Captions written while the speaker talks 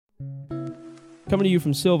Coming to you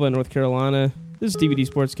from Silva, North Carolina. This is DVD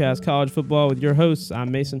Sportscast College Football with your hosts.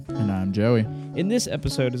 I'm Mason. And I'm Joey. And this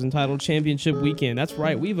episode is entitled Championship Weekend. That's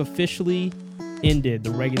right, we've officially ended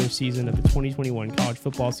the regular season of the 2021 college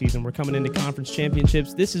football season. We're coming into conference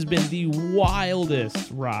championships. This has been the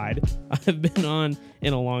wildest ride I've been on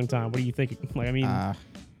in a long time. What do you think?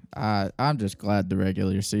 I'm just glad the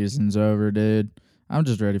regular season's over, dude. I'm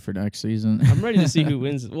just ready for next season. I'm ready to see who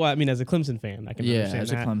wins. Well, I mean, as a Clemson fan, I can understand that. Yeah,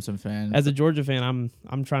 as a Clemson fan. As a Georgia fan,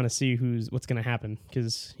 I'm trying to see what's going to happen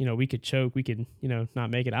because, we could choke, we could, not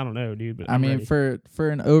make it. I don't know, dude. But I mean, ready. for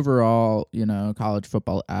an overall, college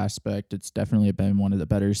football aspect, it's definitely been one of the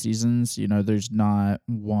better seasons. There's not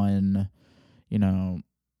one,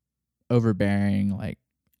 overbearing, like,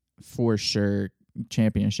 for sure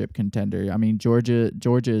championship contender. I mean,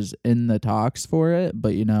 Georgia's in the talks for it,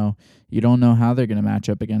 but you don't know how they're going to match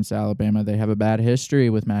up against Alabama. They have a bad history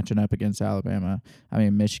with matching up against Alabama. I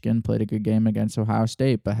mean, Michigan played a good game against Ohio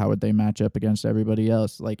State, but how would they match up against everybody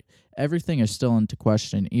else? Like, everything is still into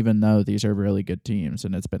question, even though these are really good teams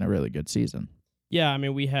and it's been a really good season. Yeah, I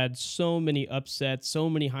mean, we had so many upsets, so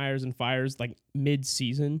many hires and fires like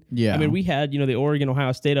mid-season. Yeah. I mean, we had, the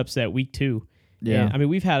Oregon-Ohio State upset week 2. Yeah. And, I mean,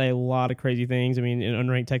 we've had a lot of crazy things. I mean,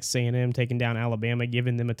 unranked Texas A&M taking down Alabama,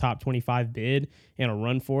 giving them a top 25 bid and a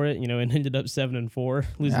run for it, and ended up 7-4,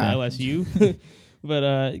 losing to LSU.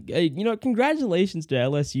 But, congratulations to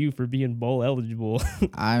LSU for being bowl eligible.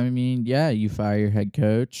 I mean, yeah, you fire your head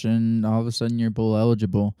coach and all of a sudden you're bowl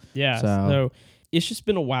eligible. Yeah. So it's just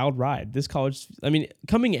been a wild ride. This college, I mean,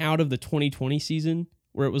 coming out of the 2020 season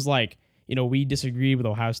where it was like, we disagreed with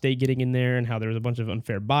Ohio State getting in there and how there was a bunch of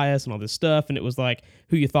unfair bias and all this stuff. And it was like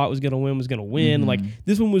who you thought was going to win was going to win. Mm-hmm. Like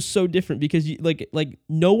this one was so different because like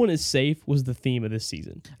no one is safe was the theme of this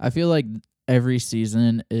season. I feel like every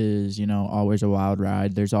season is, always a wild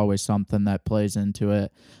ride. There's always something that plays into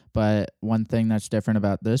it. But one thing that's different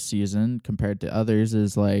about this season compared to others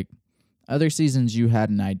is like other seasons you had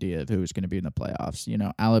an idea of who was going to be in the playoffs.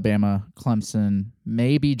 Alabama, Clemson,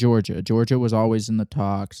 maybe Georgia. Georgia was always in the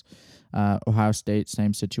talks. Ohio State,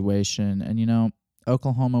 same situation. And,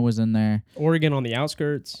 Oklahoma was in there. Oregon on the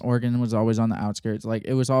outskirts. Oregon was always on the outskirts. Like,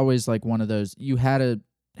 it was always like one of those. You had a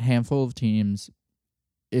handful of teams.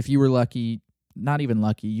 If you were lucky, not even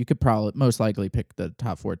lucky, you could probably most likely pick the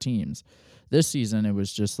top 4 teams. This season, it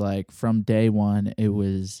was just like from day one, it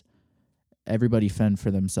was everybody fend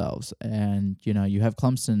for themselves. And, you have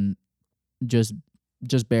Clemson just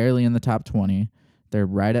barely in the top 20. They're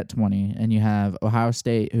right at 20, and you have Ohio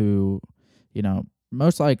State who,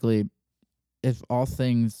 most likely, if all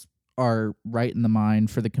things are right in the mind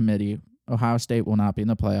for the committee, Ohio State will not be in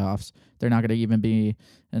the playoffs. They're not going to even be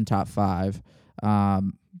in top 5.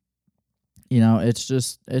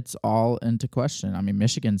 It's all into question. I mean,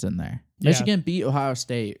 Michigan's in there. Yeah. Michigan beat Ohio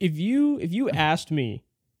State. If you asked me,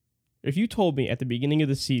 if you told me at the beginning of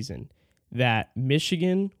the season that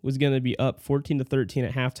Michigan was going to be up 14-13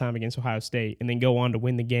 at halftime against Ohio State and then go on to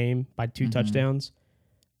win the game by 2 touchdowns,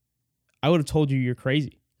 I would have told you you're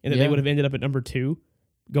crazy. And that they would have ended up at number 2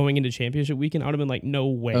 going into championship weekend. I would have been like, no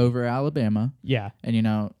way. Over Alabama. Yeah. And,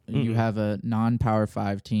 you have a non-Power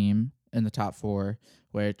 5 team in the top 4,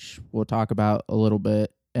 which we'll talk about a little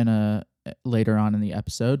bit later on in the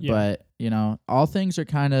episode. Yeah. But, all things are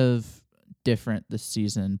kind of different this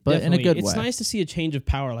season, but Definitely. In a good way. It's nice to see a change of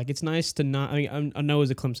power. Like, it's nice to not, I know as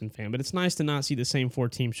a Clemson fan, but it's nice to not see the same 4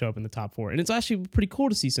 teams show up in the top 4. And it's actually pretty cool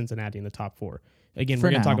to see Cincinnati in the top 4. Again, we're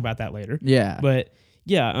going to talk about that later. Yeah. But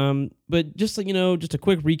but just like, just a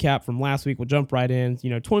quick recap from last week, we'll jump right in.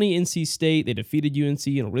 20 NC State, they defeated UNC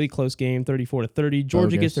in a really close game, 34-30.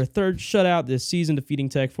 Georgia gets their 3rd shutout this season, defeating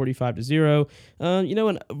Tech 45-0.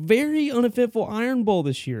 A very uneventful Iron Bowl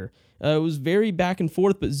this year. It was very back and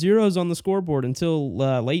forth, but zeros on the scoreboard until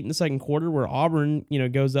late in the second quarter, where Auburn,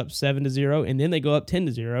 goes up 7-0, and then they go up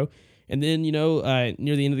 10-0. And then,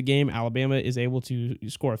 near the end of the game, Alabama is able to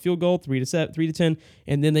score a field goal, 3-10,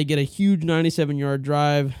 and then they get a huge 97-yard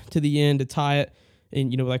drive to the end to tie it, and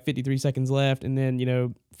with like 53 seconds left, and then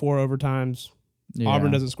 4 overtimes. Yeah.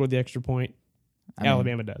 Auburn doesn't score the extra point.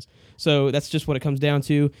 Alabama does. So that's just what it comes down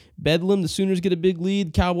to. Bedlam, the Sooners get a big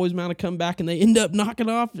lead. Cowboys mount a comeback, and they end up knocking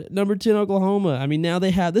off number 10 Oklahoma. I mean, now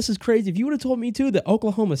they have, this is crazy. If you would have told me, too, that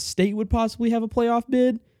Oklahoma State would possibly have a playoff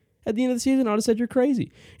bid at the end of the season, I would have said you're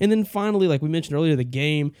crazy. And then finally, like we mentioned earlier, the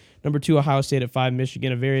game, number 2 Ohio State at 5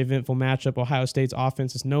 Michigan, a very eventful matchup. Ohio State's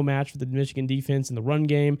offense is no match for the Michigan defense in the run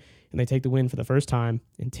game, and they take the win for the first time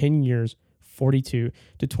in 10 years,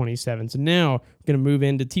 42-27. So now we're going to move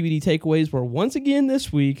into TBD takeaways, where once again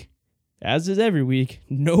this week, as is every week,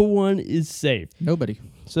 no one is safe. Nobody.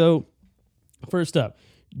 So first up,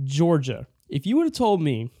 Georgia. If you would have told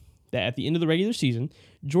me that at the end of the regular season,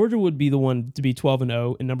 Georgia would be the one to be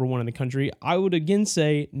 12-0 and number 1 in the country, I would again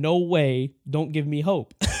say, no way, don't give me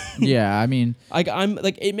hope. Yeah, I mean,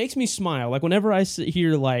 it makes me smile. Like whenever I sit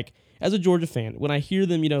here, like as a Georgia fan, when I hear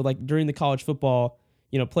them, like during the college football,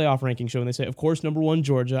 playoff ranking show, and they say, of course, number 1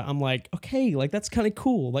 Georgia. I'm like, okay, like that's kind of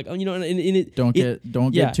cool. Like, and it don't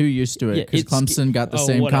get too used to it, because Clemson got the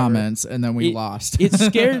same comments and then we lost. It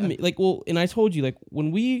scared me. Like, well, and I told you, like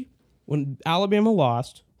when Alabama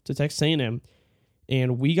lost to Texas A&M,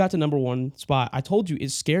 and we got to number 1 spot, I told you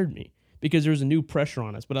it scared me because there was a new pressure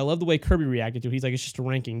on us. But I love the way Kirby reacted to it. He's like, it's just a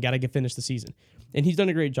ranking, got to finish the season, and he's done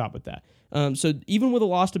a great job with that. So even with a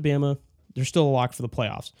loss to Bama, they're still a lock for the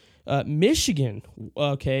playoffs. Michigan,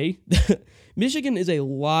 okay. Michigan is a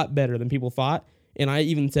lot better than people thought, and I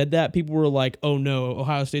even said that. People were like, oh no,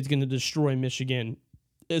 Ohio State's going to destroy Michigan.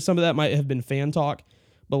 Some of that might have been fan talk,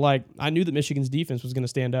 but like I knew that Michigan's defense was going to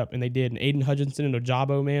stand up, and they did. And Aiden Hutchinson and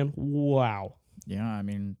Ojabo, man, wow. Yeah, I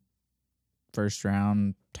mean, first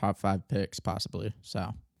round, top 5 picks possibly,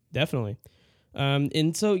 so. Definitely.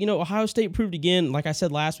 And so, Ohio State proved again, like I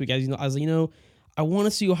said last week, I was I want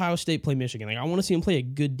to see Ohio State play Michigan. Like I want to see them play a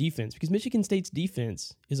good defense because Michigan State's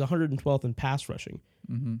defense is 112th in pass rushing.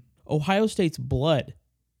 Mm-hmm. Ohio State's blood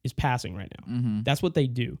is passing right now. Mm-hmm. That's what they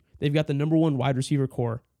do. They've got the number 1 wide receiver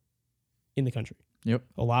core in the country. Yep.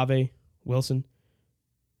 Olave, Wilson,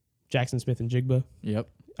 Jackson Smith, and Jigba. Yep.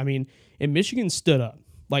 I mean, and Michigan stood up.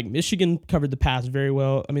 Like Michigan covered the pass very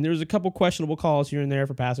well. I mean, there was a couple questionable calls here and there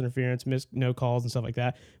for pass interference, missed no calls and stuff like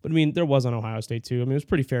that. But I mean, there was on Ohio State too. I mean, it was a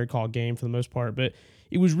pretty fair call game for the most part. But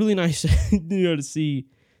it was really nice, to see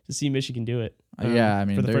Michigan do it. Yeah, I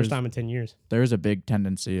mean, for the first time in 10 years. There's a big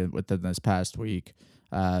tendency within this past week.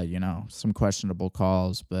 Some questionable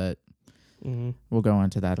calls, but we'll go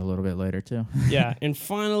into that a little bit later too. Yeah, and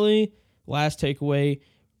finally, last takeaway.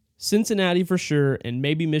 Cincinnati for sure, and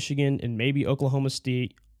maybe Michigan, and maybe Oklahoma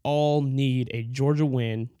State all need a Georgia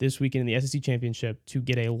win this weekend in the SEC Championship to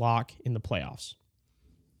get a lock in the playoffs.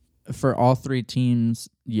 For all 3 teams,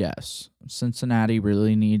 yes. Cincinnati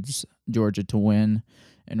really needs Georgia to win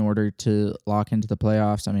in order to lock into the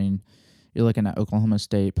playoffs. I mean, you're looking at Oklahoma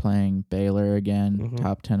State playing Baylor again,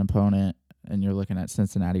 top 10 opponent, and you're looking at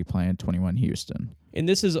Cincinnati playing 21 Houston. And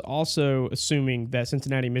this is also assuming that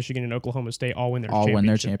Cincinnati, Michigan, and Oklahoma State all win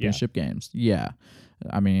their championship games. Yeah.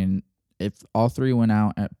 I mean, if all 3 went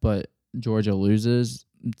out, but Georgia loses,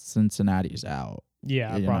 Cincinnati's out.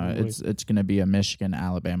 Yeah, probably. It's going to be a Michigan,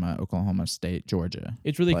 Alabama, Oklahoma State, Georgia.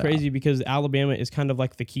 It's really crazy because Alabama is kind of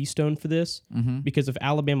like the keystone for this. Mm-hmm. Because if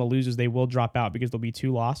Alabama loses, they will drop out because there'll be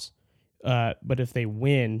 2 losses. But if they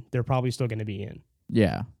win, they're probably still going to be in.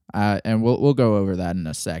 Yeah. And we'll go over that in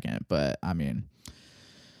a second. But, I mean...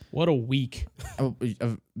 What a week.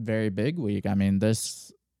 A very big week. I mean,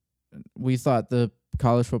 we thought the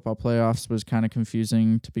college football playoffs was kind of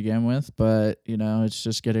confusing to begin with, but, it's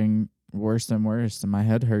just getting worse and worse, and my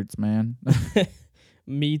head hurts, man.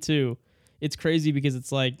 Me too. It's crazy because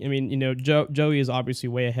it's like, I mean, Joey is obviously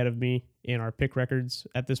way ahead of me in our pick records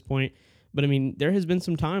at this point. But, I mean, there has been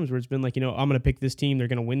some times where it's been like, I'm going to pick this team. They're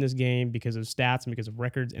going to win this game because of stats and because of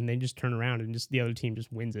records, and they just turn around and just the other team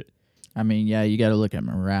just wins it. I mean, yeah, you got to look at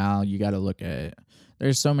morale. You got to look at –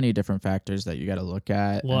 there's so many different factors that you got to look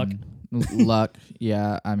at. Luck,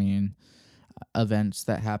 yeah. I mean, events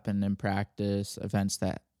that happen in practice, events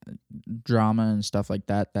that – drama and stuff like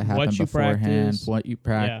that happen beforehand, what you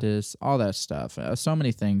practice, all that stuff. So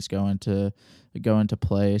many things go into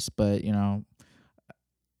place, but,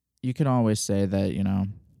 you can always say that,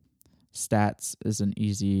 stats is an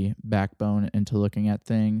easy backbone into looking at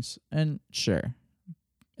things. And sure,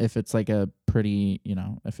 if it's like a pretty,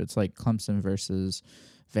 if it's like Clemson versus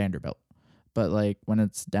Vanderbilt. But like when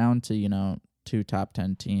it's down to, 2 top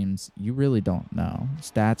 10 teams, you really don't know.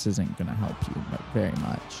 Stats isn't going to help you very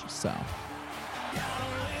much. So.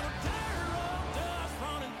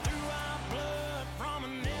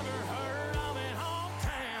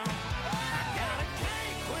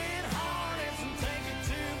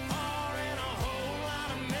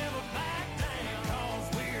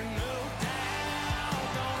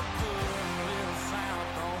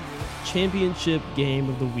 Championship game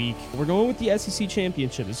of the week. We're going with the SEC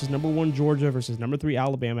Championship. This is number 1 Georgia versus number 3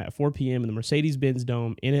 Alabama at 4 p.m. in the Mercedes-Benz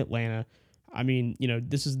Dome in Atlanta. I mean,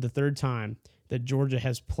 this is the 3rd time that Georgia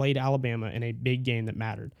has played Alabama in a big game that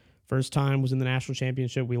mattered. First time was in the national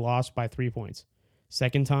championship. We lost by 3 points.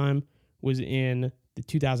 Second time was in the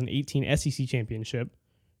 2018 SEC Championship,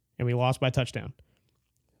 and we lost by a touchdown.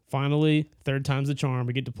 Finally, 3rd time's the charm.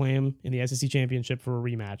 We get to play them in the SEC Championship for a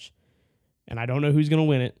rematch. And I don't know who's going to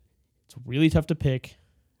win it. It's really tough to pick,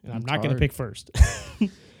 and I'm not going to pick first.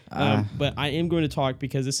 But I am going to talk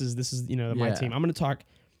because this is my team. I'm going to talk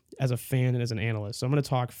as a fan and as an analyst. So I'm going to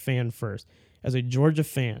talk fan first. As a Georgia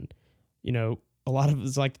fan, a lot of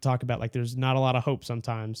us like to talk about like there's not a lot of hope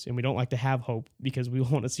sometimes, and we don't like to have hope because we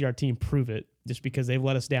want to see our team prove it just because they've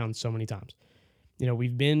let us down so many times.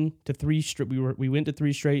 We've been to we went to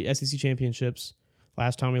 3 straight SEC championships.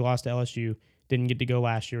 Last time we lost to LSU, didn't get to go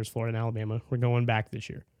last year as Florida and Alabama. We're going back this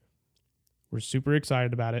year. We're super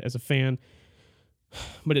excited about it as a fan,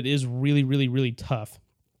 but it is really, really, really tough.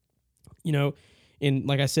 And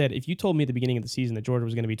like I said, if you told me at the beginning of the season that Georgia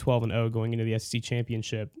was going to be 12-0 going into the SEC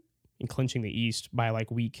championship and clinching the East by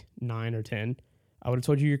like week 9 or 10, I would have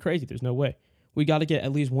told you you're crazy. There's no way. We got to get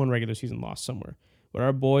at least one regular season loss somewhere. But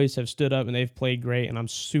our boys have stood up and they've played great, and I'm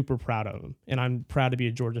super proud of them. And I'm proud to be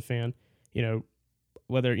a Georgia fan.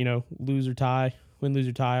 Whether, lose or tie, win, lose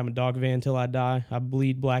or tie, I'm a dog fan until I die. I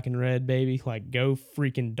bleed black and red, baby. Like, go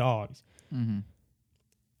freaking dogs. Mm-hmm.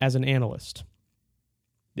 As an analyst,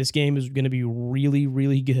 this game is going to be really,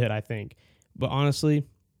 really good, I think. But honestly,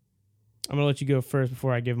 I'm going to let you go first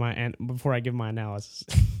before I give my analysis.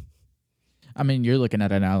 I mean, you're looking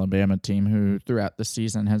at an Alabama team who throughout the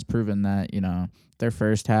season has proven that, their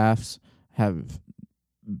first halves have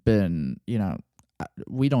been,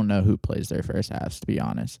 we don't know who plays their first halves, to be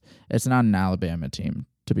honest. It's not an Alabama team,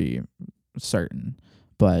 to be certain.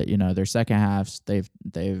 But, their second halves, they've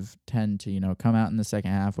tend to, come out in the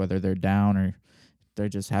second half, whether they're down or they're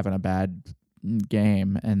just having a bad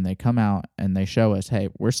game, and they come out and they show us, hey,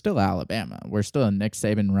 we're still Alabama. We're still a Nick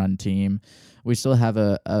Saban run team. We still have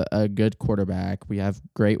a good quarterback. We have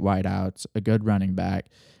great wideouts, a good running back,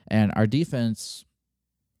 and our defense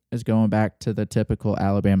is going back to the typical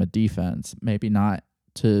Alabama defense. Maybe not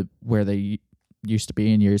to where they used to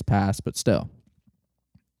be in years past, but still.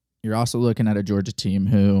 You're also looking at a Georgia team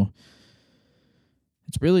who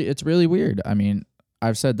it's really weird. I mean,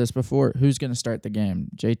 I've said this before. Who's going to start the game?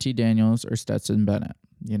 JT Daniels or Stetson Bennett?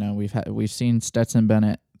 We've seen Stetson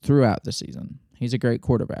Bennett throughout the season. He's a great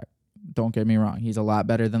quarterback. Don't get me wrong. He's a lot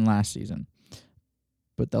better than last season.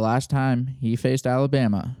 But the last time he faced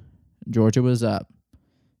Alabama, Georgia was up,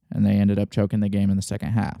 and they ended up choking the game in the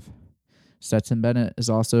second half. Stetson Bennett is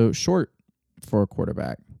also short for a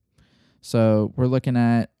quarterback. So we're looking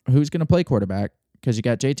at who's going to play quarterback, because you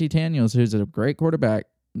got JT Daniels, who's a great quarterback,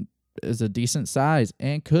 is a decent size,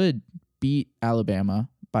 and could beat Alabama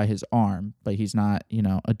by his arm, but he's not,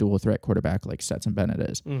 a dual threat quarterback like Stetson Bennett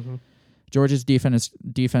is. Mm-hmm. Georgia's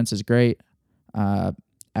defense is great.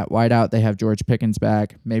 At wideout, they have George Pickens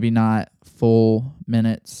back. Maybe not full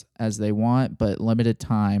minutes as they want, but limited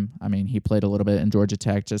time. I mean, he played a little bit in Georgia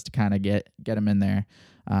Tech just to kind of get him in there.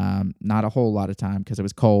 Not a whole lot of time because it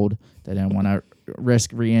was cold. They didn't want to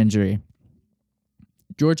risk re-injury.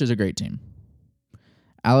 Georgia's a great team.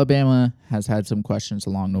 Alabama has had some questions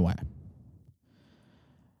along the way.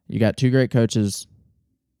 You got 2 great coaches,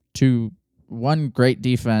 one great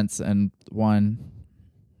defense, and one,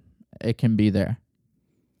 it can be there.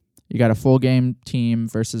 You got a full game team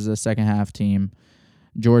versus a second half team.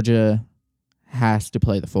 Georgia has to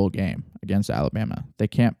play the full game against Alabama. They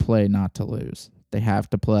can't play not to lose. They have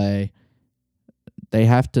to play. They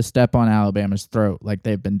have to step on Alabama's throat like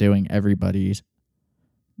they've been doing everybody's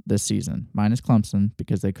this season, minus Clemson,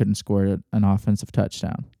 because they couldn't score an offensive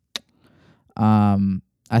touchdown.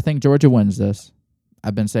 I think Georgia wins this.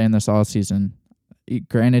 I've been saying this all season.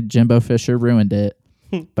 Granted, Jimbo Fisher ruined it,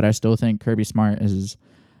 but I still think Kirby Smart is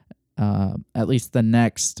at least the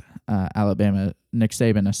next Alabama Nick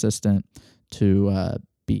Saban assistant to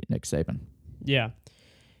beat Nick Saban. Yeah.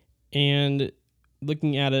 And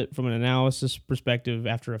looking at it from an analysis perspective,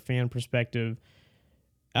 after a fan perspective,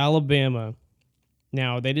 Alabama,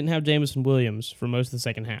 now they didn't have Jameson Williams for most of the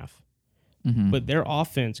second half, but their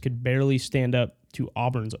offense could barely stand up to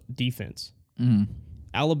Auburn's defense.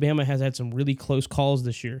 Alabama has had some really close calls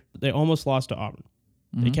this year. They almost lost to Auburn.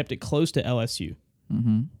 They kept it close to LSU.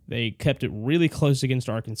 They kept it really close against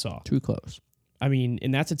Arkansas. Too close. I mean,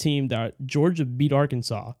 and that's a team that Georgia beat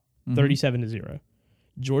Arkansas 37-0.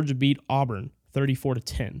 Georgia beat Auburn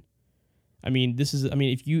 34-10. I mean,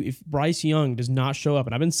 if Bryce Young does not show up,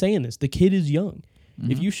 and I've been saying this, the kid is young.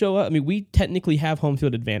 If you show up, I mean, we technically have home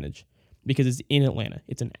field advantage because it's in Atlanta.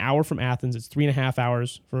 It's an hour from Athens. It's 3.5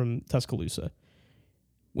 hours from Tuscaloosa.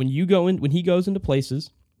 When he goes into places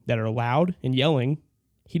that are loud and yelling,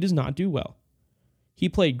 he does not do well. He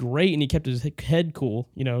played great and he kept his head cool,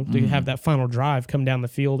 to have that final drive come down the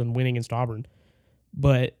field and win against Auburn.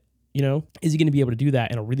 But, is he going to be able to do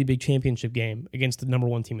that in a really big championship game against the number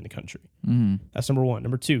 1 team in the country? That's number 1.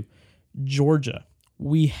 Number 2, Georgia.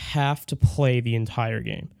 We have to play the entire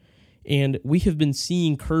game. And we have been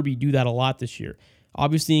seeing Kirby do that a lot this year.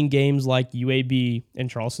 Obviously, in games like UAB and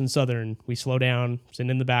Charleston Southern, we slow down, send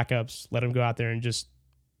in the backups, let them go out there and just,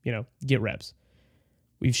 get reps.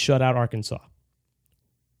 We've shut out Arkansas.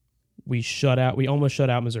 We almost shut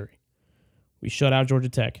out Missouri. We shut out Georgia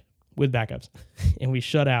Tech with backups. And we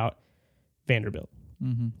shut out Vanderbilt.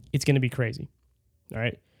 Mm-hmm. It's going to be crazy. All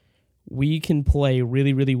right. We can play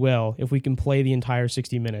really, really well if we can play the entire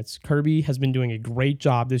 60 minutes. Kirby has been doing a great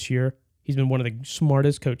job this year. He's been one of the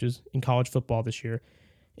smartest coaches in college football this year,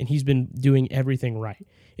 and he's been doing everything right.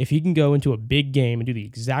 If he can go into a big game and do the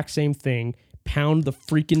exact same thing, pound the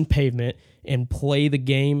freaking pavement, and play the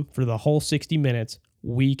game for the whole 60 minutes,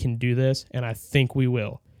 we can do this, and I think we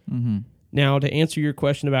will. Mm-hmm. Now, to answer your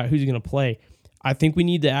question about who's going to play, I think we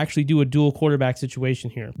need to actually do a dual quarterback situation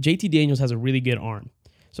here. JT Daniels has a really good arm.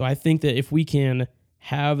 So I think that if we can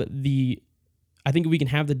have the Alabama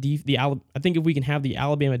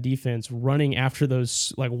defense running after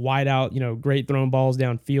those like wide out, great thrown balls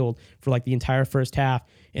downfield for like the entire first half,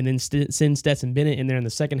 and then send Stetson Bennett in there in the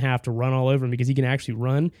second half to run all over him because he can actually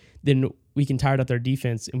run, then we can tire out their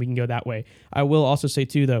defense and we can go that way. I will also say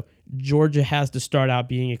too, though, Georgia has to start out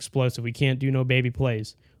being explosive. We can't do no baby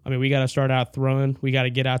plays. I mean, we got to start out throwing. We got to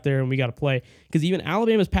get out there and we got to play. Because even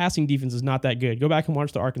Alabama's passing defense is not that good. Go back and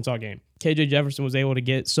watch the Arkansas game. KJ Jefferson was able to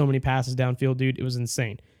get so many passes downfield, dude. It was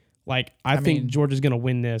insane. Like, I think Georgia's going to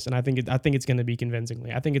win this, and I think it's going to be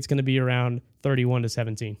convincingly. I think it's going to be around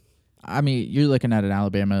 31-17. I mean, you're looking at an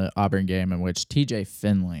Alabama-Auburn game in which TJ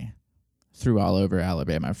Finley threw all over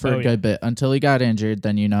Alabama for a good bit until he got injured.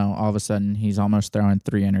 Then, all of a sudden he's almost throwing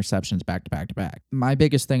 3 interceptions back to back to back. My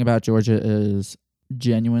biggest thing about Georgia is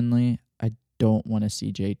genuinely, I don't want to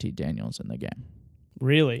see JT Daniels in the game.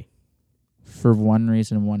 Really? For one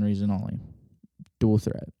reason and one reason only. Dual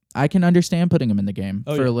threat. I can understand putting him in the game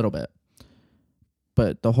for a little bit.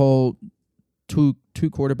 But the whole two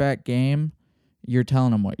quarterback game, you're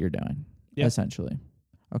telling him what you're doing, essentially.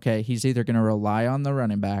 Okay, he's either going to rely on the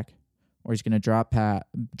running back or he's going to drop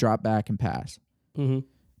back and pass. Mm-hmm.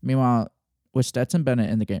 Meanwhile, with Stetson Bennett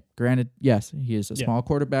in the game, granted, yes, he is a small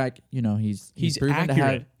quarterback. He's proven accurate. to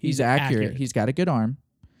have. He's accurate. He's got a good arm.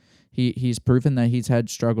 He's proven that he's had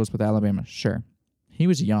struggles with Alabama. Sure, he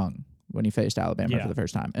was young when he faced Alabama for the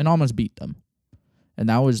first time and almost beat them, and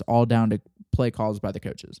that was all down to play calls by the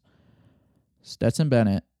coaches. Stetson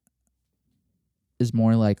Bennett is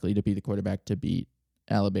more likely to be the quarterback to beat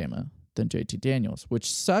Alabama than JT Daniels,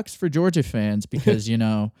 which sucks for Georgia fans because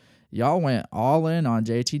y'all went all in on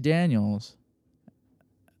JT Daniels.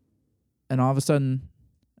 And all of a sudden,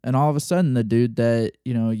 the dude that,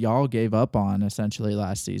 y'all gave up on essentially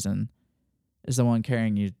last season is the one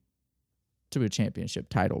carrying you to a championship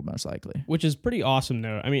title, most likely. Which is pretty awesome,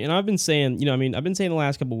 though. I mean, and I've been saying, I've been saying the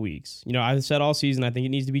last couple of weeks, I've said all season, I think it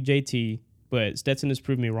needs to be JT, but Stetson has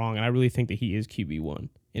proved me wrong, and I really think that he is QB1.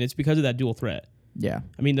 And it's because of that dual threat. Yeah.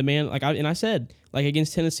 I mean, the man, I said,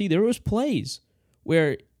 against Tennessee, there was plays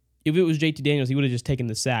where if it was JT Daniels, he would have just taken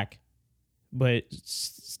the sack. But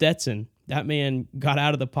Stetson, that man got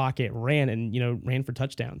out of the pocket, ran for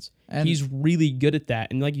touchdowns. And he's really good at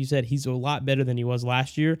that. And like you said, he's a lot better than he was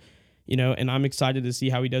last year, and I'm excited to see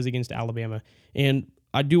how he does against Alabama. And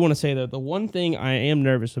I do want to say that the one thing I am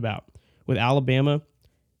nervous about with Alabama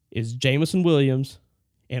is Jameson Williams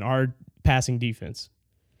and our passing defense.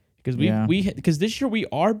 Because because this year we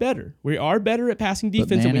are better. We are better at passing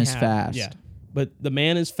defense. But man is fast. Yeah, but the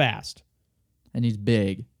man is fast. And he's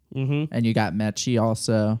big. Mm-hmm. And you got Mechie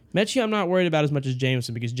also. Mechie I'm not worried about as much as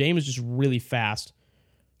Jameson because James is just really fast.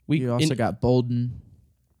 You also got Bolden.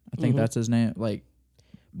 I think that's his name.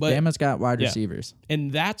 But Bama's got wide receivers.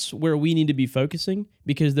 And that's where we need to be focusing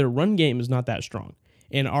because their run game is not that strong.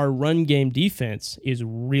 And our run game defense is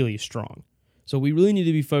really strong. So we really need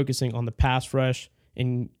to be focusing on the pass rush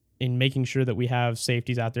and making sure that we have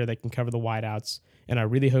safeties out there that can cover the wideouts. And I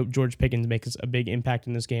really hope George Pickens makes a big impact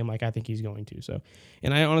in this game like I think he's going to. So,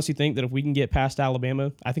 and I honestly think that if we can get past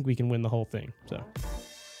Alabama, I think we can win the whole thing. So,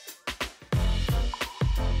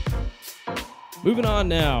 moving on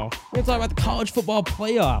now. We're going to talk about the college football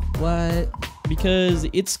playoff. What? Because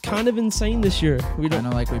it's kind of insane this year. Kind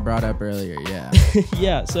of like we brought up earlier, yeah.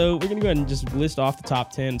 Yeah, so we're going to go ahead and just list off the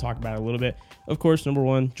top 10 and talk about it a little bit. Of course, number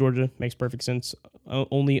 1, Georgia. Makes perfect sense. The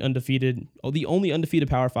only undefeated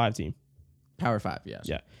Power 5 team. Power 5, yes.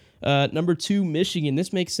 Yeah. Number 2, Michigan.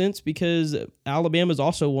 This makes sense because Alabama's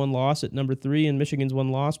also one loss at number 3 and Michigan's one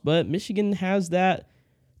loss, but Michigan has that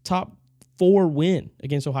top 4 win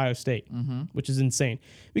against Ohio State, which is insane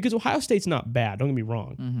because Ohio State's not bad. Don't get me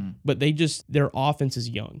wrong, but their offense is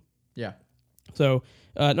young. Yeah. So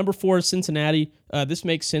number 4 is Cincinnati. This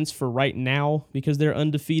makes sense for right now because they're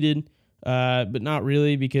undefeated. but not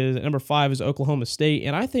really, because at number 5 is Oklahoma State,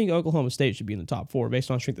 and I think Oklahoma State should be in the top 4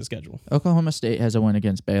 based on strength of schedule. Oklahoma State has a win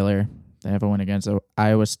against Baylor. They have a win against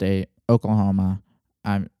Iowa State, Oklahoma.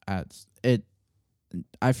 I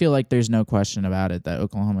feel like there's no question about it that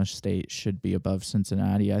Oklahoma State should be above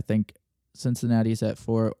Cincinnati. I think Cincinnati's at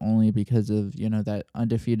 4 only because of, that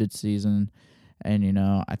undefeated season. And,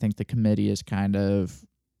 I think the committee is kind of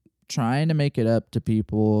trying to make it up to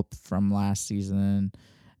people from last season.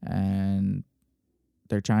 And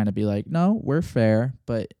they're trying to be like, no, we're fair.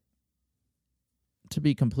 But to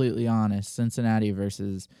be completely honest, Cincinnati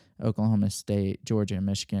versus Oklahoma State, Georgia,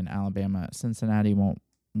 Michigan, Alabama, Cincinnati won't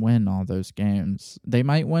win all those games. They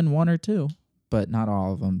might win 1 or 2, but not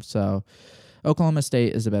all of them. So Oklahoma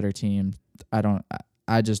State is a better team.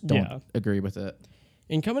 I just don't agree with it.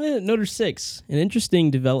 And coming in at number 6, an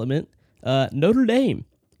interesting development, Notre Dame,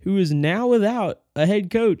 who is now without a head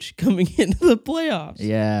coach coming into the playoffs.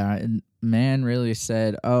 Yeah, and man really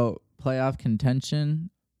said, playoff contention?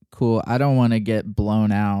 Cool. I don't want to get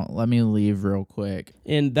blown out. Let me leave real quick.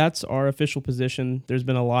 And that's our official position. There's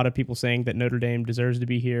been a lot of people saying that Notre Dame deserves to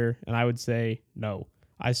be here, and I would say no.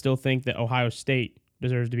 I still think that Ohio State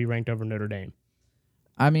deserves to be ranked over Notre Dame.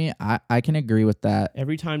 I mean, I can agree with that.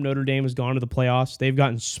 Every time Notre Dame has gone to the playoffs, they've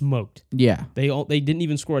gotten smoked. Yeah. They didn't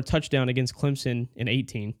even score a touchdown against Clemson in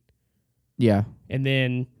 2018. Yeah. And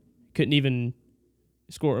then couldn't even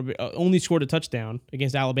only scored a touchdown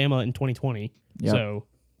against Alabama in 2020. Yep. So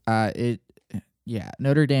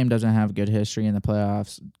Notre Dame doesn't have good history in the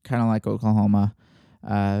playoffs, kind of like Oklahoma.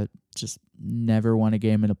 Just never won a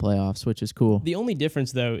game in the playoffs, which is cool. The only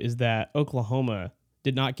difference, though, is that Oklahoma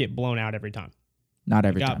did not get blown out every time. Not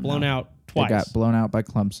every time. Got blown out twice. They got blown out by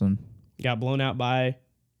Clemson. Got blown out by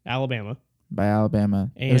Alabama.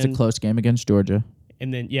 It was a close game against Georgia.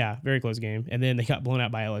 And then, very close game. And then they got blown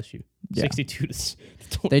out by LSU. 62 to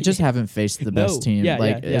 20. They just haven't faced the best team.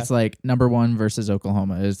 It's like number 1 versus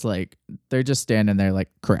Oklahoma. It's like they're just standing there like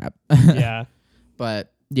crap. Yeah.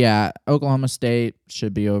 But yeah, Oklahoma State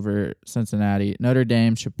should be over Cincinnati. Notre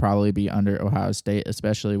Dame should probably be under Ohio State,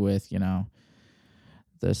 especially with,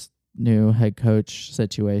 this new head coach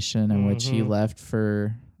situation in which he left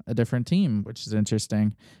for a different team, which is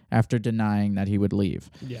interesting, after denying that he would leave.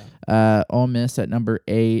 Yeah. Ole Miss at number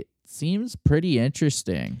 8 seems pretty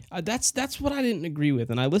interesting. That's what I didn't agree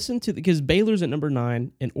with, and I listened to because Baylor's at number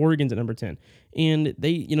 9 and Oregon's at number 10, and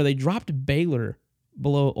they dropped Baylor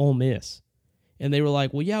below Ole Miss, and they were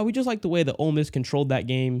like, well, yeah, we just like the way that Ole Miss controlled that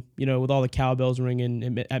game, with all the cowbells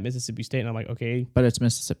ringing at Mississippi State, and I'm like, okay, but it's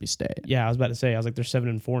Mississippi State. Yeah, I was about to say, they're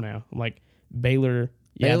 7-4 now. I'm like, Baylor.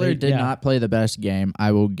 Baylor did not play the best game.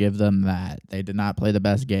 I will give them that. They did not play the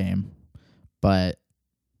best game, but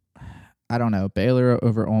I don't know. Baylor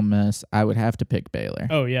over Ole Miss, I would have to pick Baylor.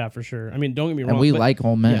 Oh, yeah, for sure. I mean, don't get me wrong. And we like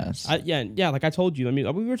Ole Miss. Yeah, like I told you. I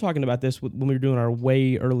mean, we were talking about this when we were doing our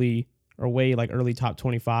way early top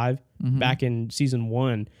 25 back in season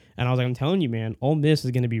 1. And I was like, I'm telling you, man, Ole Miss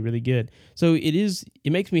is going to be really good. So it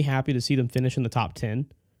makes me happy to see them finish in the top 10,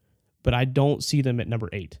 but I don't see them at number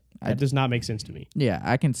 8. That does not make sense to me. Yeah,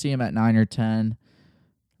 I can see them at 9 or 10.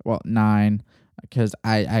 Well, 9, because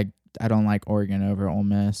I don't like Oregon over Ole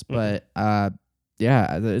Miss. But,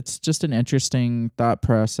 it's just an interesting thought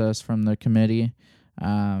process from the committee.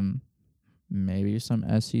 Maybe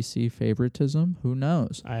some SEC favoritism. Who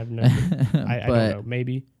knows? I have no I don't know.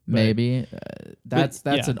 Maybe. That's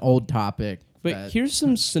an old topic. But here's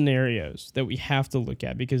some scenarios that we have to look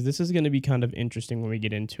at, because this is going to be kind of interesting when we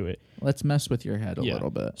get into it. Let's mess with your head a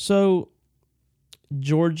little bit. So,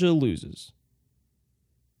 Georgia loses.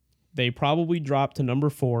 They probably drop to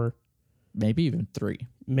number 4. Maybe even 3.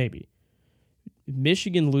 Maybe.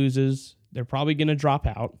 Michigan loses. They're probably going to drop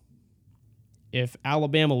out. If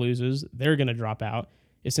Alabama loses, they're going to drop out.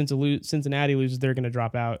 If Cincinnati loses, they're going to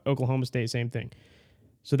drop out. Oklahoma State, same thing.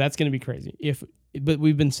 So that's going to be crazy. But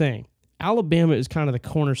we've been saying Alabama is kind of the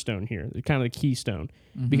cornerstone here, kind of the keystone.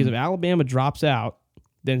 Because if Alabama drops out,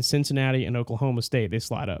 then Cincinnati and Oklahoma State, they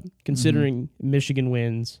slide up, considering Michigan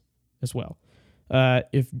wins as well.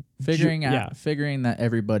 Figuring that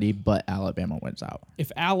everybody but Alabama wins out.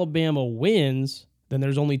 If Alabama wins, then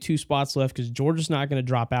there's only 2 spots left, because Georgia's not going to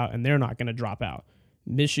drop out and they're not going to drop out.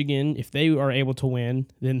 Michigan, if they are able to win,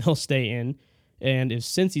 then they'll stay in. And if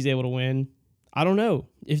Cincy's able to win, I don't know.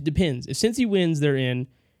 It depends. If Cincy wins, they're in,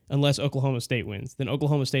 unless Oklahoma State wins. Then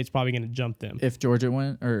Oklahoma State's probably going to jump them. If Georgia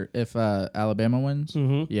wins, or if Alabama wins,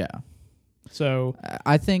 yeah. So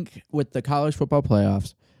I think with the college football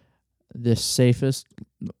playoffs, the safest,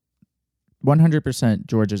 100%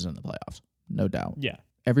 Georgia's in the playoffs, no doubt. Yeah.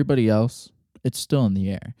 Everybody else, it's still in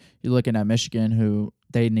the air. You're looking at Michigan, who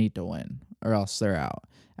they need to win, or else they're out.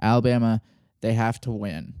 Alabama, they have to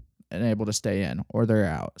win and able to stay in or they're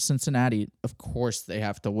out. Cincinnati, of course, they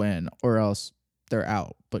have to win or else they're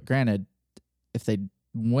out. But granted, if they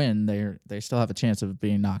win, they still have a chance of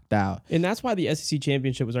being knocked out. And that's why the SEC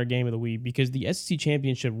Championship was our game of the week, because the SEC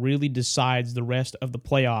Championship really decides the rest of the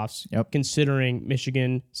playoffs, considering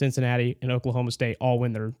Michigan, Cincinnati, and Oklahoma State all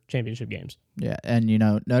win their championship games. Yeah, and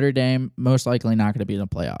Notre Dame most likely not going to be in the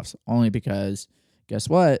playoffs, only because guess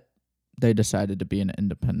what? They decided to be an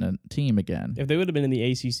independent team again. If they would have been in the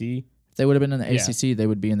ACC... If they would have been in the ACC, they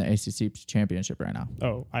would be in the ACC Championship right now.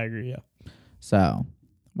 Oh, I agree, yeah. So,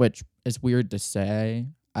 which is weird to say.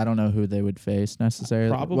 I don't know who they would face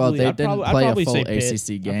necessarily. Probably, well, they didn't play a full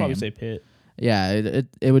ACC game. I'd probably say Pitt. Yeah,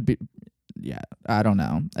 it would be... Yeah, I don't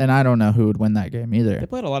know. And I don't know who would win that game either. They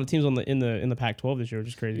played a lot of teams in the Pac-12 this year, which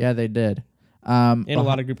is crazy. Yeah, they did. And a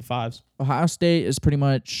lot of group of fives. Ohio State is pretty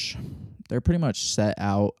much set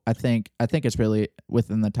out. I think it's really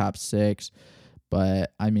within the top 6,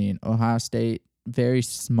 but I mean Ohio State, very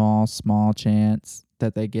small chance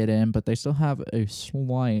that they get in, but they still have a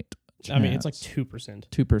slight chance. I mean, it's like 2%.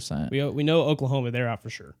 2%. We know Oklahoma, they're out for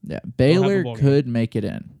sure. Yeah, Baylor could make it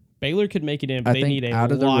in. Baylor could make it in, but they need a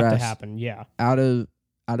lot to happen. Yeah, out of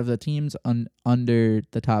the teams under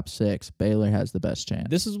the top 6, Baylor has the best chance.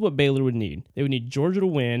 This is what Baylor would need. They would need Georgia to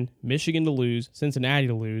win, Michigan to lose, Cincinnati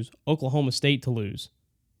to lose, Oklahoma State to lose.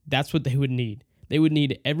 That's what they would need. They would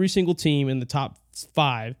need every single team in the top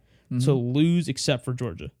 5 to lose except for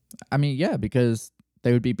Georgia. I mean, yeah, because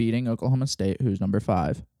they would be beating Oklahoma State, who's number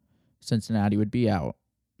 5. Cincinnati would be out.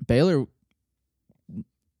 Baylor,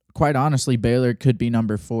 quite honestly, Baylor could be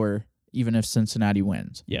number 4 even if Cincinnati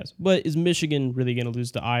wins. Yes, but is Michigan really going to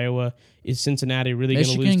lose to Iowa? Is Cincinnati really going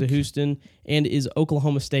to lose to Houston? And is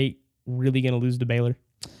Oklahoma State really going to lose to Baylor?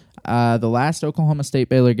 The last Oklahoma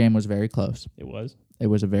State-Baylor game was very close. It was. It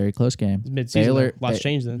was a very close game. Mid-season, lots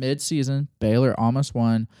changed then. Mid-season, Baylor almost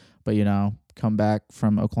won, but come back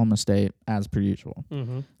from Oklahoma State as per usual.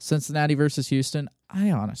 Mm-hmm. Cincinnati versus Houston,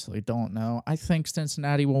 I honestly don't know. I think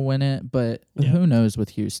Cincinnati will win it, but who knows with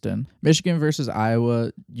Houston. Michigan versus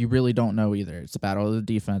Iowa, you really don't know either. It's a battle of the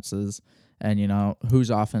defenses and, whose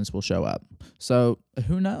offense will show up. So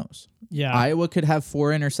who knows? Yeah. Iowa could have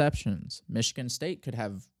 4 interceptions. Michigan State could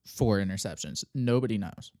have 4 interceptions. Nobody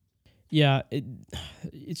knows. Yeah,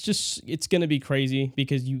 it's going to be crazy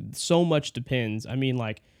because so much depends. I mean,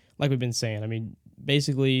 like we've been saying, I mean,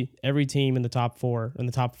 basically every team in the top 4 and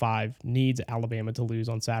the top 5 needs Alabama to lose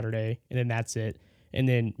on Saturday, and then that's it. And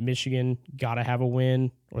then Michigan got to have a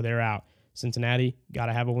win or they're out. Cincinnati got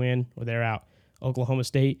to have a win or they're out. Oklahoma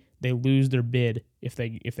State, they lose their bid if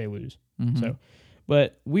they lose. Mm-hmm. So,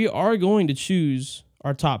 but we are going to choose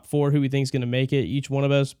our top 4, who we think is going to make it, each one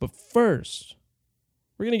of us. But first,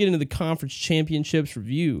 we're going to get into the conference championships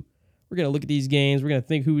review. We're going to look at these games. We're going to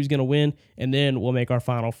think who's going to win, and then we'll make our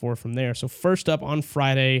final 4 from there. So first up on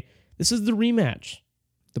Friday, this is the rematch.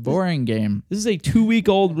 The boring game. This is a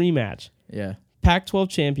 2-week-old rematch. Yeah. Pac-12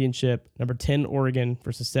 championship, number 10 Oregon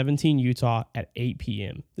versus 17 Utah at 8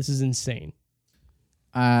 p.m. This is insane.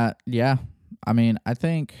 Yeah. I mean, I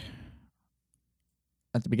think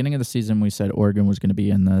at the beginning of the season we said Oregon was going to be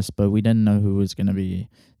in this, but we didn't know who was going to be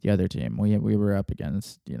the other team. We were up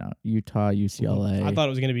against, Utah, UCLA. I thought it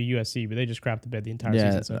was going to be USC, but they just crapped the bed the entire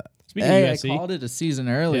season. So speaking of USC, I called it a season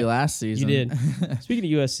early last season. You did.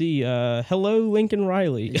 Speaking of USC, hello Lincoln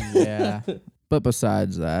Riley. Yeah. But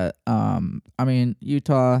besides that, I mean,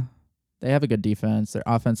 Utah, they have a good defense. Their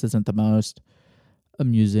offense isn't the most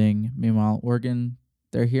amusing. Meanwhile, Oregon,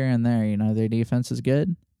 they're here and there. Their defense is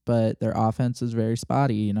good, but their offense is very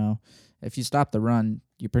spotty. If you stop the run,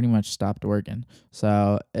 you pretty much stopped Oregon.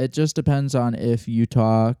 So it just depends on if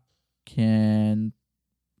Utah can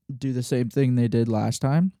do the same thing they did last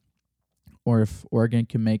time, or if Oregon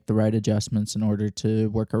can make the right adjustments in order to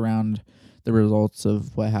work around the results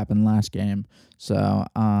of what happened last game. So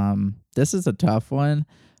this is a tough one.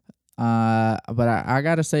 But I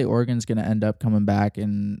got to say Oregon's going to end up coming back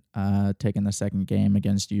and taking the second game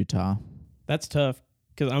against Utah. That's tough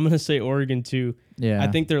because I'm going to say Oregon too. Yeah. I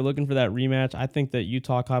think they're looking for that rematch. I think that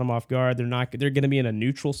Utah caught them off guard. They're going to be in a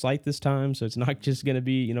neutral site this time, so it's not just going to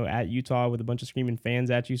be, at Utah with a bunch of screaming fans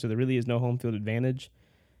at you, so there really is no home field advantage.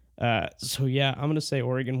 So yeah, I'm going to say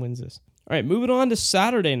Oregon wins this. All right, moving on to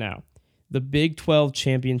Saturday now. The Big 12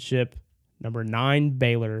 championship, number 9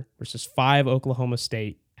 Baylor versus 5 Oklahoma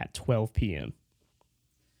State at 12 p.m.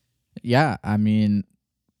 Yeah, I mean,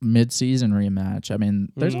 mid-season rematch. I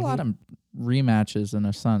mean, there's a lot of rematches in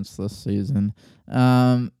a sense this season.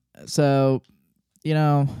 So,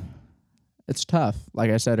 it's tough.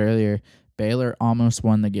 Like I said earlier, Baylor almost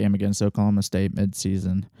won the game against Oklahoma State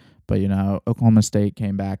mid-season, But, Oklahoma State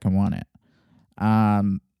came back and won it.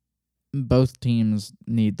 Both teams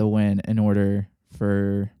need the win in order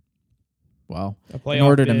to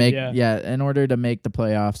make the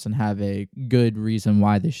playoffs and have a good reason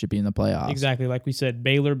why they should be in the playoffs. Exactly. Like we said,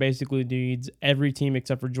 Baylor basically needs every team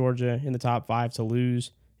except for Georgia in the top 5 to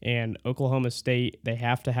lose. And Oklahoma State, they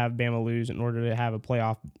have to have Bama lose in order to have a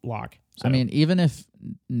playoff lock. So, even if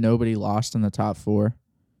nobody lost in the top 4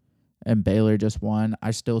 and Baylor just won, I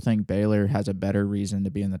still think Baylor has a better reason to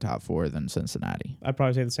be in the top 4 than Cincinnati. I'd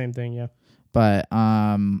probably say the same thing, yeah. But,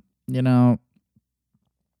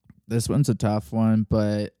 this one's a tough one,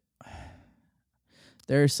 but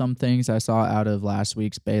there are some things I saw out of last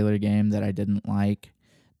week's Baylor game that I didn't like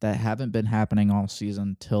that haven't been happening all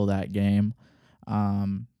season till that game.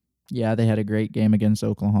 They had a great game against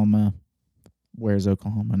Oklahoma. Where's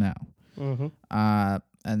Oklahoma now? Mm-hmm.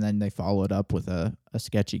 And then they followed up with a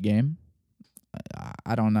sketchy game.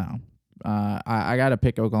 I don't know. I got to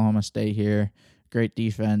pick Oklahoma State here. Great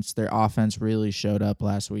defense. Their offense really showed up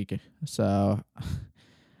last week. So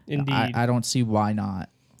Indeed. I don't see why not.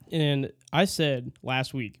 And I said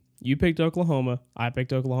last week, you picked Oklahoma. I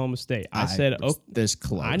picked Oklahoma State. I said this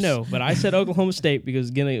close. I know, but I said Oklahoma State because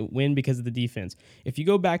it's going to win because of the defense. If you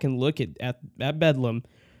go back and look at Bedlam,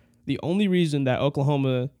 the only reason that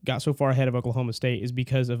Oklahoma got so far ahead of Oklahoma State is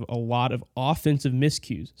because of a lot of offensive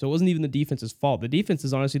miscues. So it wasn't even the defense's fault. The defense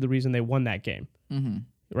is honestly the reason they won that game. Mm-hmm.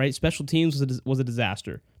 Right? Special teams was a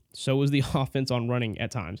disaster. So was the offense on running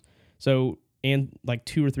at times. So and like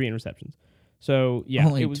 2 or 3 interceptions. So yeah,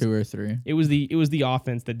 only 2 or 3. It was the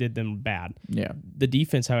offense that did them bad. Yeah. The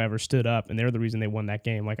defense, however, stood up, and they're the reason they won that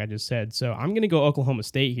game, like I just said. So I'm going to go Oklahoma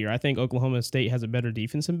State here. I think Oklahoma State has a better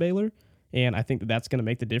defense than Baylor, and I think that that's going to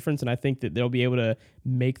make the difference. And I think that they'll be able to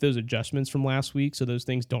make those adjustments from last week so those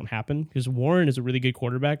things don't happen. Because Warren is a really good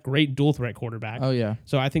quarterback, great dual threat quarterback. Oh yeah.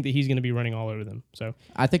 So I think that he's going to be running all over them. So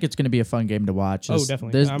I think it's going to be a fun game to watch.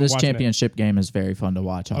 Definitely. This championship game is very fun to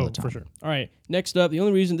watch all the time. For sure. All right. Next up, the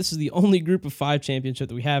only reason this is the only group of 5 championship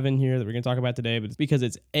that we have in here that we're going to talk about today, but it's because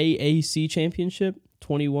it's AAC championship,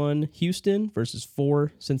 21 Houston versus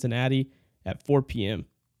 4 Cincinnati at 4 p.m.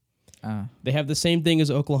 They have the same thing as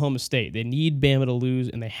Oklahoma State. They need Bama to lose,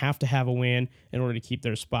 and they have to have a win in order to keep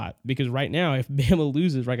their spot. Because right now, if Bama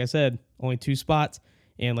loses, like I said, only 2 spots.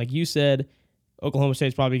 And like you said, Oklahoma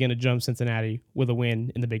State's probably going to jump Cincinnati with a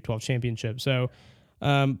win in the Big 12 championship. So,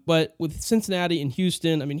 but with Cincinnati and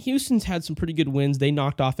Houston, Houston's had some pretty good wins. They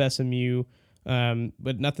knocked off SMU,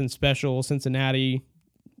 but nothing special. Cincinnati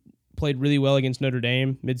played really well against Notre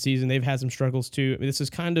Dame midseason. They've had some struggles too. This is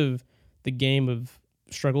kind of the game of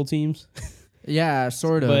struggle teams. Yeah,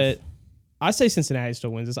 sort of. But I say Cincinnati still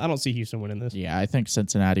wins this. I don't see Houston winning this. Yeah, I think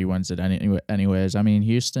Cincinnati wins it anyways.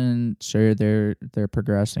 Houston, sure, they're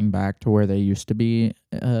progressing back to where they used to be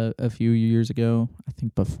a few years ago. I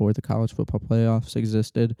think before the college football playoffs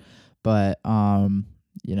existed. But, I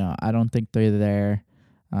don't think they're there.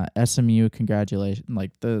 SMU, congratulations.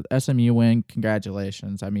 Like, the SMU win,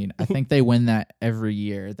 congratulations. I think they win that every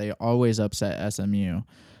year. They always upset SMU.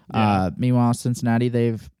 Yeah. Meanwhile, Cincinnati,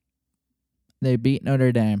 they beat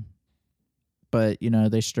Notre Dame, but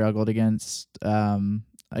they struggled against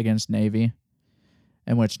Navy,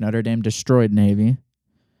 in which Notre Dame destroyed Navy.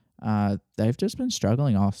 They've just been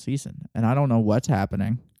struggling all season, and I don't know what's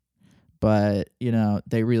happening, but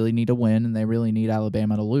they really need to win, and they really need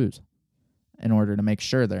Alabama to lose in order to make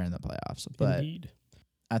sure they're in the playoffs. But Indeed.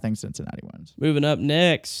 I think Cincinnati wins. Moving up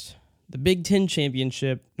next, the Big Ten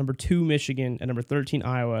Championship, number 2 Michigan and number 13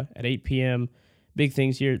 Iowa at 8 p.m. Big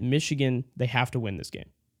things here. Michigan, they have to win this game.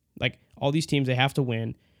 Like, all these teams, they have to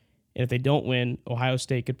win. And if they don't win, Ohio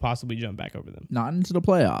State could possibly jump back over them. Not into the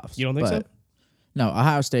playoffs. You don't think so? No,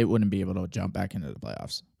 Ohio State wouldn't be able to jump back into the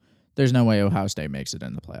playoffs. There's no way Ohio State makes it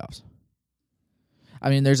in the playoffs.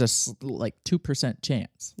 There's a 2%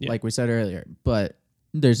 chance, like we said earlier, but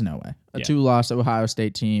there's no way. A 2-loss Ohio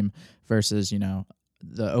State team versus,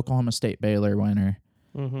 the Oklahoma State Baylor winner,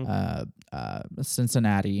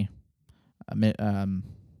 Cincinnati,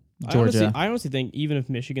 Georgia. I honestly think even if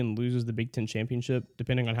Michigan loses the Big Ten Championship,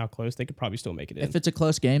 depending on how close, they could probably still make it in. If it's a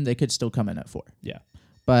close game, they could still come in at 4. Yeah.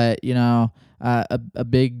 But, a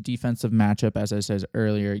big defensive matchup, as I said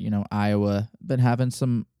earlier, Iowa been having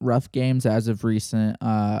some rough games as of recent,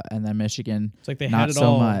 and then Michigan, it's like they not had it so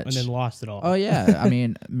all much. And then lost it all. Oh, yeah.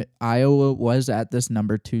 Iowa was at this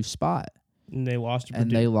number 2 spot. And they lost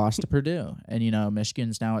to Purdue. And,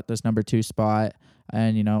 Michigan's now at this number 2 spot.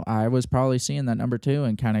 And, I was probably seeing that number 2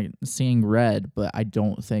 and kind of seeing red, but I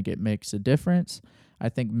don't think it makes a difference. I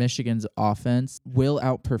think Michigan's offense will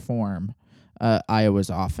outperform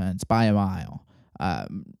Iowa's offense by a mile.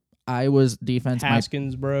 Iowa's defense.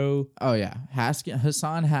 Haskins, bro. Oh yeah,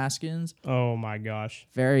 Hassan Haskins. Oh my gosh.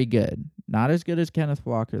 Very good. Not as good as Kenneth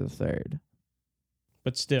Walker III,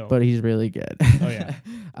 but still. But he's really good. Oh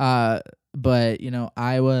yeah. But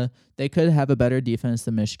Iowa, they could have a better defense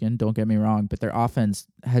than Michigan. Don't get me wrong, but their offense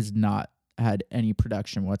has not had any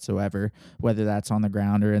production whatsoever, whether that's on the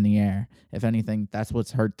ground or in the air. If anything, that's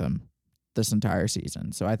what's hurt them this entire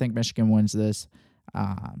season. So I think Michigan wins this.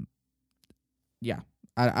 Yeah,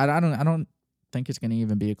 I don't think it's going to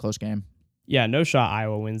even be a close game. Yeah, no shot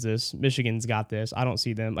Iowa wins this. Michigan's got this. I don't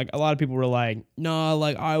see them. Like, a lot of people were like, no,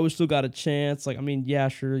 like, Iowa still got a chance. Like, I mean, yeah,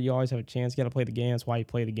 sure, you always have a chance. You got to play the game. That's why you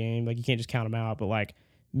play the game. Like, you can't just count them out. But, like,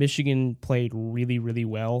 Michigan played really, really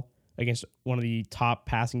well against one of the top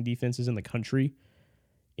passing defenses in the country.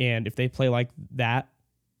 And if they play like that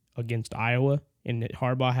against Iowa and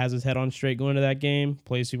Harbaugh has his head on straight going to that game,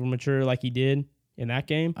 plays super mature like he did in that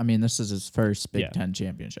game. I mean, this is his first Big Ten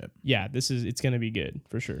championship. Yeah, it's going to be good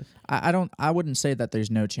for sure. I wouldn't say that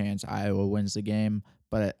there's no chance Iowa wins the game,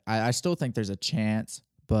 but I still think there's a chance,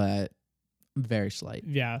 but very slight.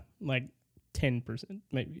 Yeah, like 10%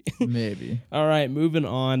 maybe. Maybe. All right, moving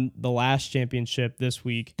on. The last championship this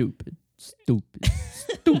week. Stupid.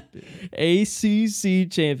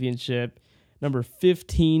 ACC championship. Number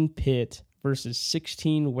 15 Pitt versus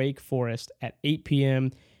 16 Wake Forest at 8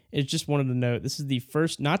 p.m. It's just wanted to note, this is the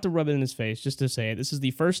first, not to rub it in his face, just to say it, this is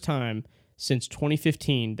the first time since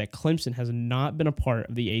 2015 that Clemson has not been a part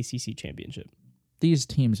of the ACC championship. These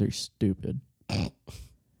teams are stupid.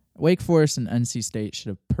 Wake Forest and NC State should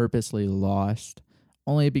have purposely lost,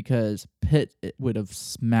 only because Pitt would have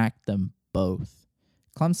smacked them both.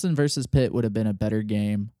 Clemson versus Pitt would have been a better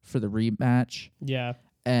game for the rematch. Yeah.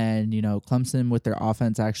 And, Clemson with their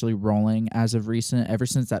offense actually rolling as of recent, ever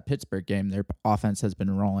since that Pittsburgh game, their offense has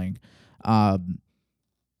been rolling.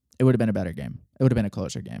 It would have been a better game. It would have been a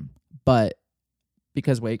closer game. But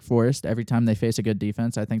because Wake Forest, every time they face a good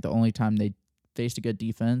defense, I think the only time they faced a good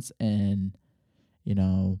defense and,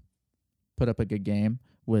 put up a good game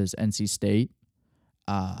was NC State.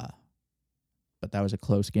 But that was a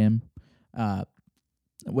close game.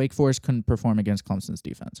 Wake Forest couldn't perform against Clemson's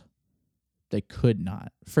defense. They could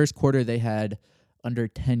not. First quarter, they had under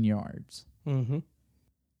 10 yards. Mm-hmm.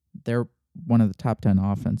 They're one of the top 10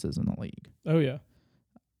 offenses in the league. Oh, yeah.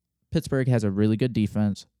 Pittsburgh has a really good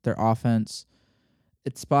defense. Their offense,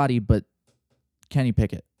 it's spotty, but Kenny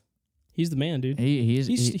Pickett. He's the man, dude.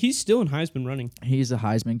 He's still in Heisman running. He's a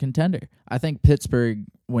Heisman contender. I think Pittsburgh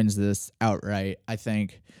wins this outright. I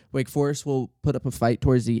think Wake Forest will put up a fight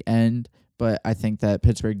towards the end, but I think that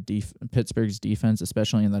Pittsburgh's defense,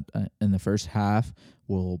 especially in the first half,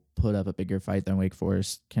 will put up a bigger fight than Wake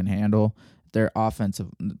Forest can handle.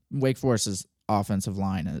 Wake Forest's offensive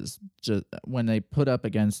line is just, when they put up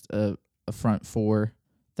against a front four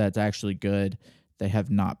that's actually good, they have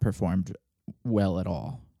not performed well at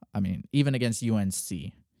all. I mean, even against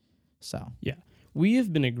UNC. So yeah, we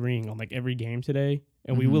have been agreeing on like every game today.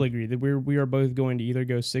 And we will agree that we are both going to either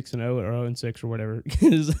go 6-0 or 0-6 or whatever.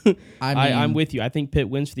 Because I'm with you. I think Pitt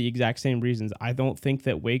wins for the exact same reasons. I don't think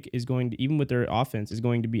that Wake is going to, even with their offense, is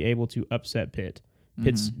going to be able to upset Pitt.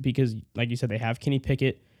 Pitt's because, like you said, they have Kenny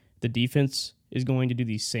Pickett. The defense is going to do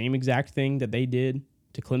the same exact thing that they did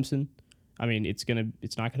to Clemson. I mean, it's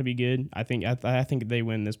not gonna be good. I think they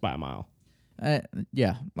win this by a mile.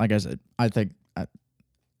 Yeah, like I said, I think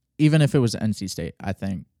even if it was NC State, I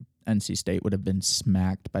think NC State would have been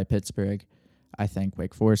smacked by Pittsburgh. I think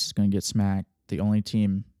Wake Forest is going to get smacked. The only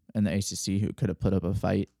team in the ACC who could have put up a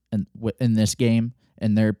fight in this game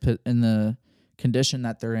in the condition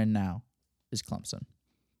that they're in now is Clemson.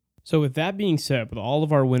 So with that being said, with all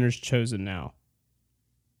of our winners chosen now,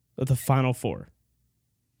 the Final Four,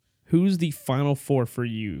 who's the Final Four for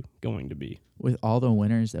you going to be? With all the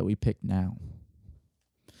winners that we picked now.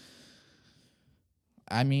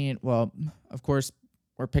 I mean, well, of course,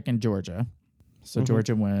 we're picking Georgia. So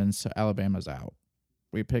Georgia wins, so Alabama's out.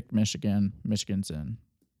 We picked Michigan. Michigan's in.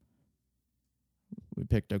 We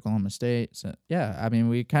picked Oklahoma State. So, yeah, I mean,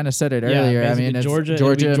 we kind of said it earlier. I mean, it's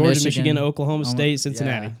Georgia, Michigan, Oklahoma State,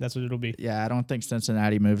 Cincinnati. Yeah. That's what it'll be. Yeah, I don't think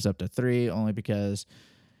Cincinnati moves up to 3, only because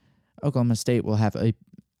Oklahoma State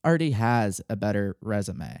already has a better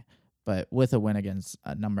resume, but with a win against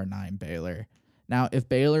number 9 Baylor. Now, if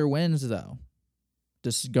Baylor wins, though,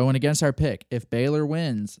 just going against our pick, if Baylor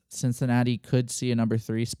wins, Cincinnati could see a number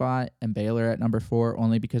 3 spot and Baylor at number 4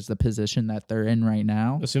 only because of the position that they're in right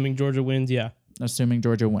now. Assuming Georgia wins, yeah. Assuming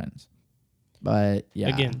Georgia wins. But, yeah.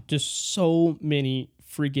 Again, just so many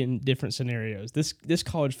freaking different scenarios. This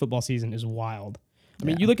college football season is wild. I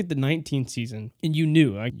mean, you look at the 19th season, and you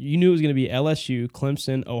knew it was going to be LSU,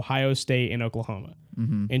 Clemson, Ohio State, and Oklahoma.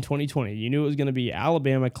 Mm-hmm. In 2020, you knew it was going to be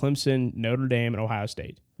Alabama, Clemson, Notre Dame, and Ohio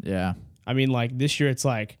State. Yeah. I mean, like, this year it's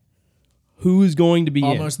like, who's going to be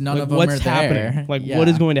almost in? none like, of them what's are happening? there. Like, Yeah. what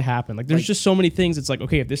is going to happen? Like, there's just so many things. It's like,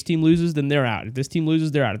 okay, if this team loses, then they're out. If this team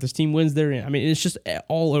loses, they're out. If this team wins, they're in. I mean, it's just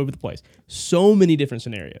all over the place. So many different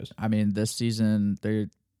scenarios. I mean, this season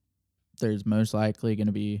there's most likely going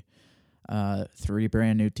to be 3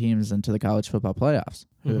 brand new teams into the college football playoffs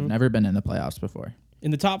who have never been in the playoffs before. In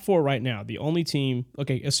the top 4 right now, the only team,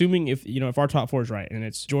 okay, assuming if our top 4 is right, and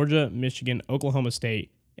it's Georgia, Michigan, Oklahoma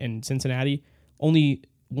State, and Cincinnati, only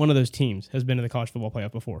one of those teams has been in the college football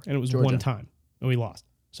playoff before, and it was Georgia. one time, and we lost.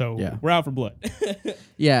 So we're out for blood.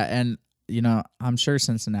 Yeah, and I'm sure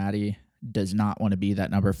Cincinnati does not want to be that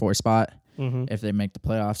number 4 spot. If they make the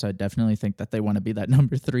playoffs, I definitely think that they want to be that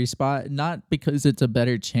number 3 spot. Not because it's a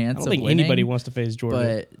better chance. I don't think anybody wants to face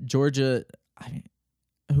Georgia. But Georgia, I mean,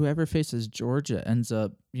 whoever faces Georgia ends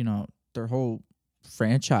up, their whole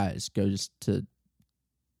franchise goes to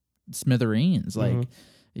smithereens. Like,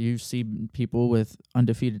 you see people with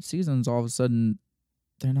undefeated seasons, all of a sudden,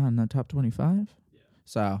 they're not in the top 25. Yeah.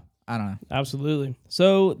 So, I don't know. Absolutely.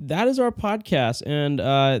 So that is our podcast, and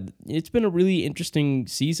it's been a really interesting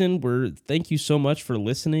season. Thank you so much for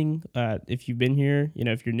listening. If you've been here,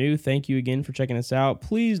 if you're new, thank you again for checking us out.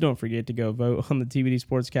 Please don't forget to go vote on the TBD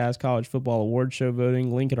Sportscast College Football Award Show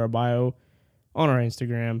voting. Link in our bio, on our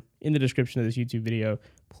Instagram, in the description of this YouTube video.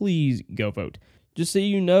 Please go vote. Just so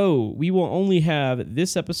you know, we will only have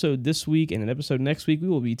this episode this week and an episode next week. We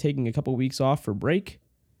will be taking a couple weeks off for break.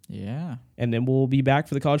 Yeah. And then we'll be back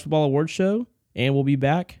for the College Football Awards Show, and we'll be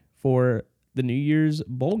back for the New Year's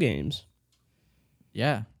bowl games.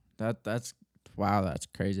 Yeah. That's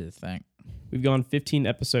crazy to think. We've gone 15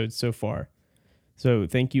 episodes so far. So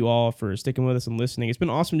thank you all for sticking with us and listening. It's been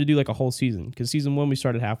awesome to do like a whole season, because season 1 we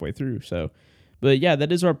started halfway through. But yeah,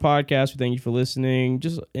 that is our podcast. We thank you for listening.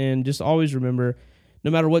 Just always remember,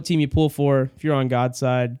 no matter what team you pull for, if you're on God's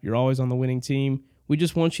side, you're always on the winning team. We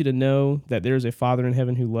just want you to know that there is a Father in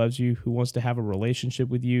heaven who loves you, who wants to have a relationship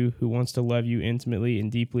with you, who wants to love you intimately and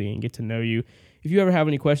deeply and get to know you. If you ever have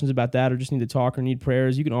any questions about that or just need to talk or need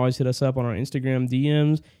prayers, you can always hit us up on our Instagram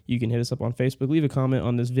DMs. You can hit us up on Facebook. Leave a comment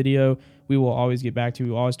on this video. We will always get back to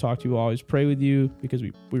you. We'll always talk to you. We'll always pray with you, because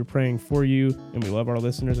we're praying for you, and we love our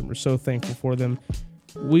listeners, and we're so thankful for them.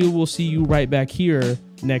 We will see you right back here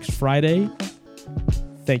next Friday.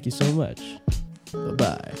 Thank you so much.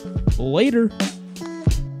 Bye-bye. Later.